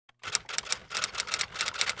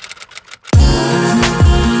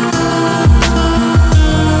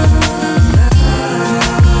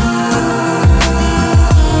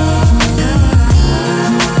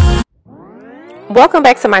Welcome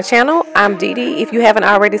back to my channel. I'm DeeDee. If you haven't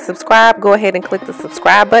already subscribed, go ahead and click the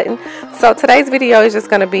subscribe button. So today's video is just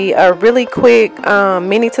going to be a really quick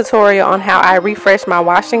mini tutorial on how I refresh my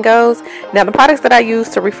wash and goes. Now the products that I use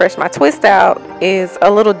to refresh my twist out is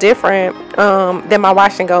a little different than my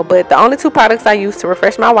wash and go, but the only two products I use to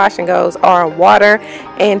refresh my wash and goes are water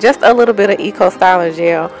and just a little bit of Eco Styler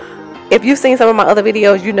gel. If you've seen some of my other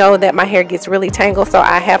videos, you know that my hair gets really tangled, so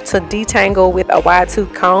I have to detangle with a wide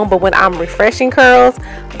tooth comb. But when I'm refreshing curls,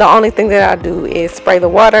 the only thing that I do is spray the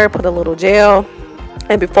water, put a little gel,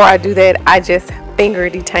 and before I do that, I just finger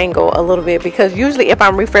detangle a little bit, because usually if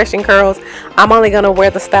I'm refreshing curls, I'm only going to wear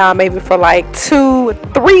the style maybe for like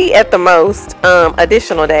 2-3 at the most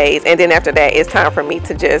additional days, and then after that it's time for me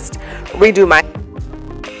to just redo my hair.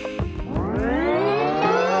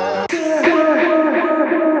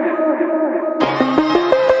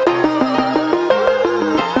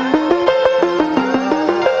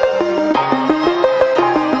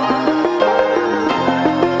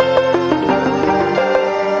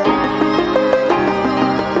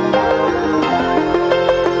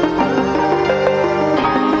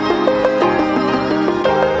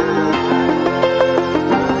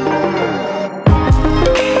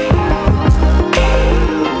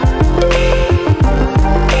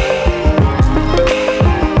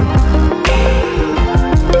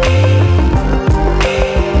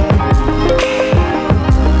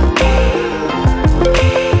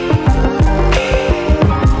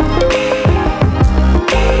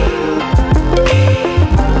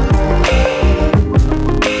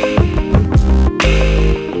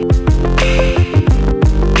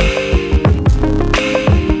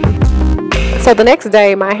 So the next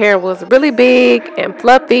day my hair was really big and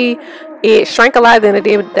fluffy. It shrank a lot than it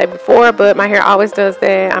did the day before, but my hair always does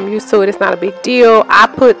that. I'm used to it. It's not a big deal. I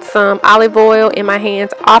put some olive oil in my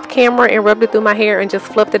hands off camera and rubbed it through my hair and just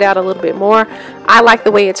fluffed it out a little bit more. I like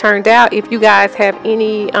the way it turned out. If you guys have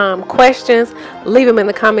any questions, leave them in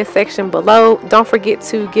the comment section below. Don't forget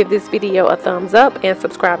to give this video a thumbs up and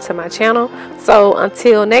subscribe to my channel. So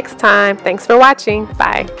until next time, thanks for watching.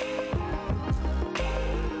 Bye.